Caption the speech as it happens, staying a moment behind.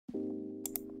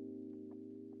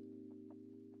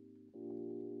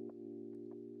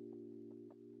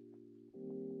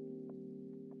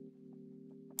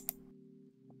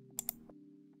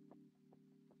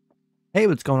Hey,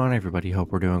 what's going on, everybody?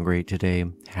 Hope we're doing great today.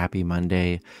 Happy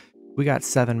Monday. We got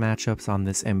 7 matchups on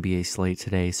this NBA slate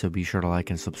today, so be sure to like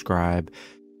and subscribe.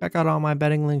 Check out all my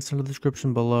betting links in the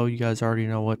description below. You guys already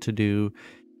know what to do.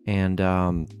 And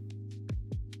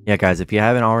yeah, guys, if you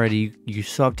haven't already, you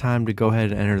still have time to go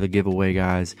ahead and enter the giveaway,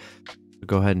 guys.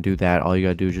 Go ahead and do that. All you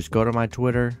gotta do is just go to my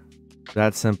Twitter.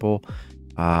 That's simple.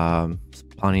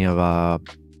 Plenty of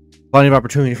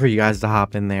opportunity for you guys to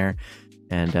hop in there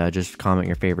and just comment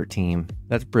your favorite team.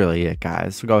 That's really it,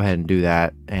 guys. So go ahead and do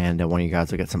that, and one of you guys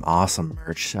will get some awesome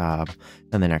merch in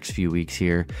the next few weeks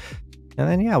here. And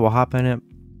then yeah, we'll hop in it.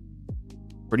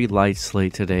 Pretty light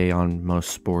slate today on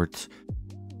most sports.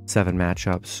 7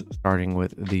 matchups, starting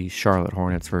with the Charlotte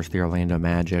Hornets versus the Orlando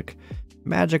Magic.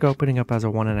 Magic opening up as a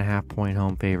 1.5 point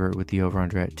home favorite with the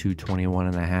over/under at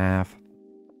 221.5.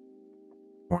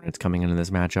 Hornets coming into this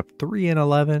matchup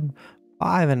 3-11,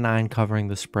 5-9 covering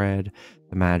the spread.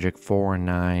 The Magic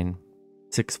 4-9,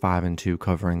 6-5-2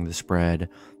 covering the spread.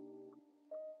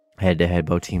 Head to head,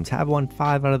 both teams have won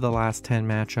 5 out of the last 10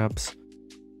 matchups.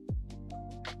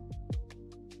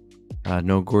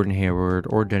 No Gordon Hayward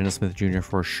or Dennis Smith Jr.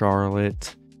 for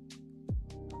Charlotte.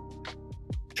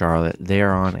 They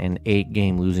are on an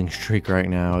 8-game losing streak right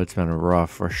now. It's been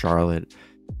rough for Charlotte.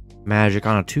 Magic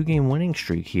on a 2-game winning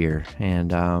streak here,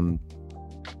 and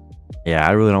yeah,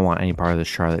 I really don't want any part of this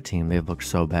Charlotte team. They've looked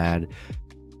so bad.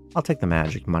 I'll take the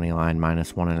Magic money line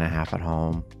 -1.5 at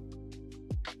home.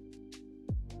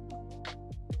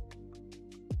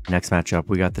 Next matchup,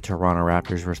 we got the Toronto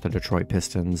Raptors versus the Detroit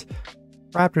Pistons.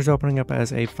 Raptors opening up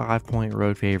as a 5-point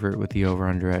road favorite with the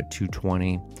over/under at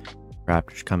 220.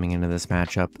 Raptors coming into this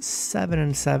matchup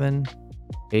 7-7,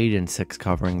 8-6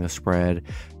 covering the spread.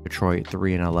 Detroit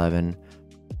 3-11,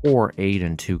 or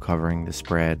 8-2 covering the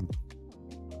spread.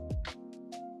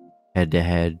 Head to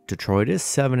head, Detroit is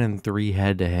 7-3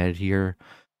 head to head here,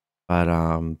 but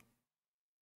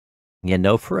yeah,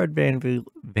 no Fred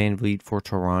VanVleet for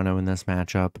Toronto in this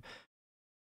matchup.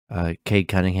 Cade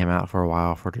Cunningham out for a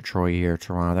while for Detroit here.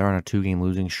 Toronto, they're on a 2-game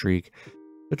losing streak.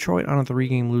 Detroit on a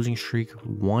 3-game losing streak,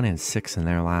 1-6 in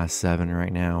their last 7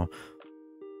 right now.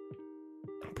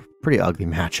 Pretty ugly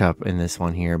matchup in this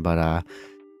one here, but I'm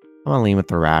gonna lean with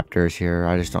the Raptors here.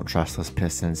 I just don't trust this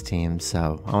Pistons team,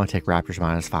 so I'm gonna take Raptors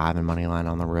 -5 and money line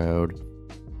on the road.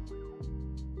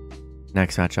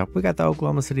 Next matchup, we got the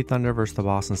Oklahoma City Thunder versus the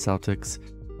Boston Celtics.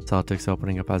 Celtics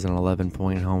opening up as an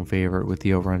 11-point home favorite with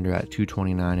the over/under at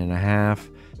 229.5.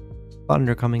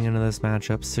 Thunder coming into this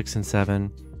matchup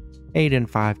 6-7,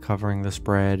 8-5 covering the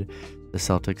spread. The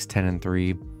Celtics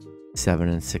 10-3,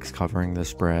 7-6 covering the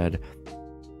spread.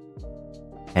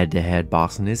 Head to head,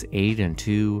 Boston is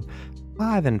 8-2,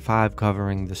 5-5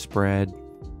 covering the spread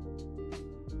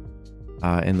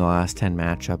in the last 10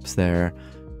 matchups there.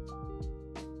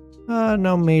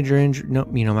 No major injury. No,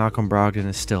 Malcolm Brogdon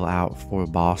is still out for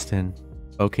Boston.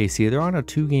 OKC, they're on a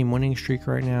 2-game winning streak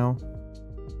right now.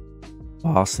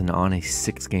 Boston on a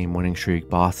 6-game winning streak.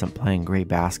 Boston playing great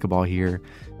basketball here.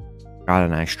 Got a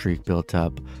nice streak built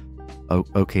up.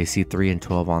 OKC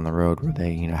 3-12 on the road, where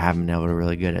they haven't been able to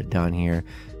really get it done here.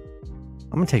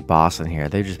 I'm gonna take Boston here.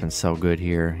 They've just been so good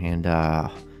here, and I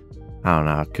don't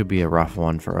know. It could be a rough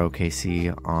one for OKC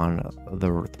on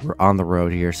the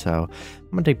road here. So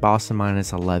I'm gonna take Boston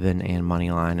 -11 and money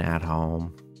line at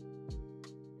home.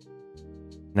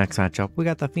 Next matchup, we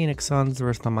got the Phoenix Suns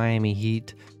versus the Miami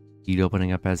Heat. Heat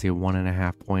opening up as a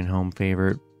 1.5 point home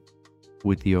favorite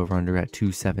with the over/under at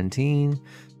 217.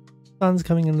 Suns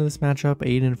coming into this matchup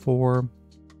 8-4,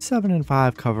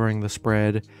 7-5 covering the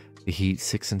spread. The Heat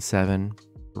 6-7,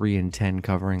 3-10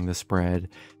 covering the spread.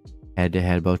 Head to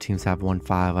head, both teams have won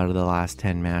 5 out of the last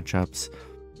 10 matchups.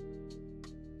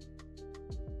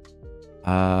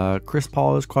 Chris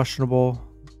Paul is questionable.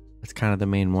 That's kind of the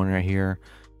main one right here.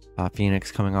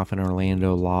 Phoenix coming off an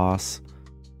Orlando loss.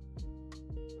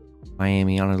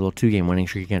 Miami on a little 2-game winning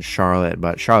streak against Charlotte,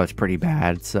 but Charlotte's pretty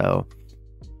bad, so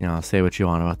say what you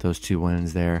want about those 2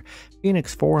 wins there.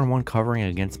 Phoenix 4-1 covering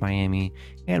against Miami,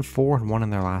 and 4-1 in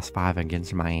their last 5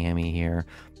 against Miami here.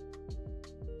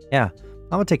 Yeah, I'm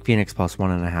gonna take Phoenix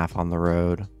 +1.5 on the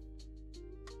road.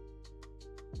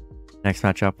 Next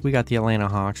matchup, we got the Atlanta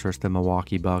Hawks versus the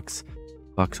Milwaukee Bucks.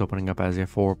 Bucks opening up as a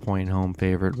 4-point home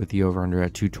favorite with the over/under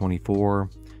at 224.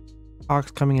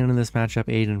 Hawks coming into this matchup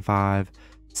 8-5,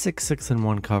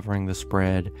 6-1 covering the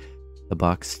spread. The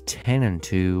Bucks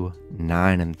 10-2,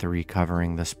 9-3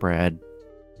 covering the spread.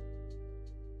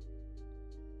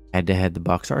 Head to head, the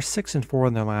Bucks are 6-4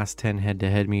 in their last 10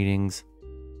 head-to-head meetings.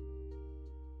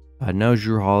 No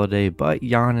Jrue Holiday, but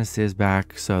Giannis is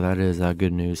back, so that is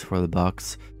good news for the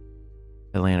Bucks.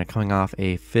 Atlanta coming off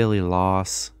a Philly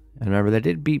loss. And remember, they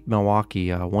did beat Milwaukee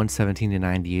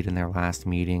 117-98 in their last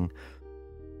meeting.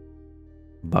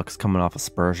 Bucks coming off a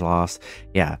Spurs loss.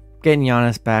 Yeah, getting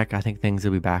Giannis back. I think things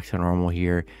will be back to normal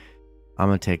here. I'm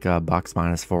going to take Bucks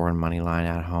 -4 and money line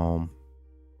at home.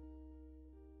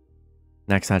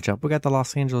 Next matchup, we got the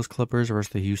Los Angeles Clippers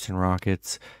versus the Houston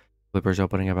Rockets. Clippers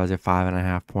opening up as a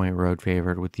 5.5-point road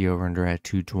favorite with the over-under at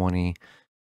 220.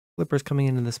 Clippers coming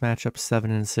into this matchup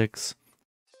 7-6,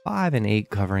 5-8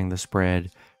 covering the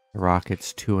spread. The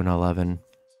Rockets 2-11,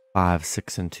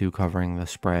 5-6-2 covering the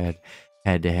spread.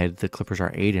 Head-to-head, the Clippers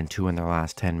are 8-2 in their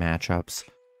last 10 matchups.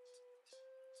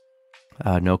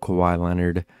 No Kawhi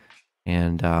Leonard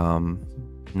and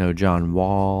no John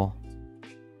Wall.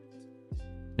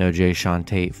 No Jae'Sean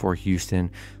Tate for Houston.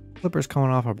 Clippers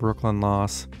coming off a Brooklyn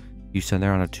loss. Houston,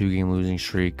 they're on a 2-game losing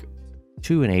streak.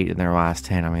 2-8 in their last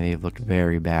 10. I mean, they've looked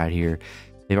very bad here.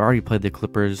 They've already played the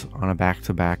Clippers on a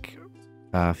back-to-back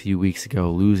a few weeks ago,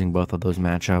 losing both of those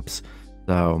matchups.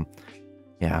 So,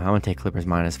 yeah, I'm going to take Clippers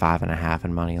 -5.5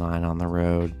 and money line on the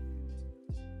road.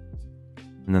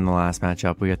 And then the last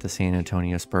matchup, we got the San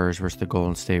Antonio Spurs versus the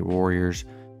Golden State Warriors.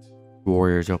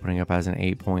 Warriors opening up as an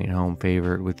 8-point home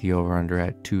favorite with the over-under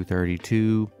at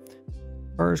 232.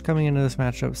 Spurs coming into this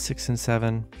matchup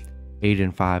 6-7,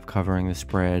 8-5 covering the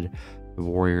spread. The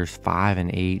Warriors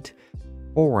 5-8,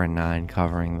 4-9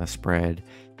 covering the spread.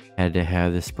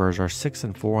 Head-to-head, the Spurs are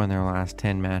 6-4 in their last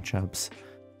 10 matchups.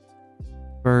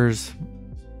 Spurs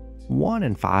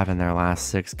 1-5 in their last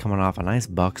 6, coming off a nice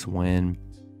Bucks win.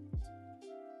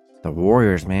 The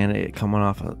Warriors, man, coming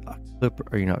off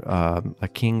a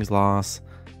Kings loss,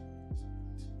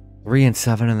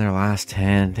 3-7 in their last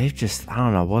 10. They've just, I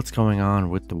don't know what's going on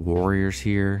with the Warriors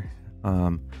here.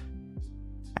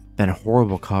 Been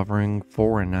horrible covering,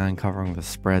 4-9 covering the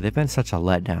spread. They've been such a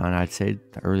letdown, I'd say,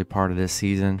 the early part of this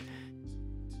season.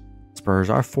 Spurs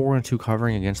are 4-2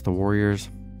 covering against the Warriors.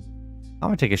 I'm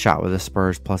gonna take a shot with the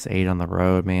Spurs +8 on the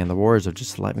road. Man, the Warriors have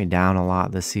just let me down a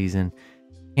lot this season.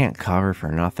 Can't cover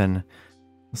for nothing.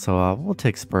 So we'll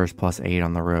take Spurs +8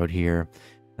 on the road here.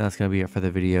 And that's going to be it for the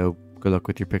video. Good luck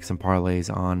with your picks and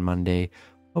parlays on Monday.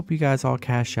 Hope you guys all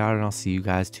cash out, and I'll see you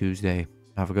guys Tuesday.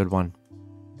 Have a good one.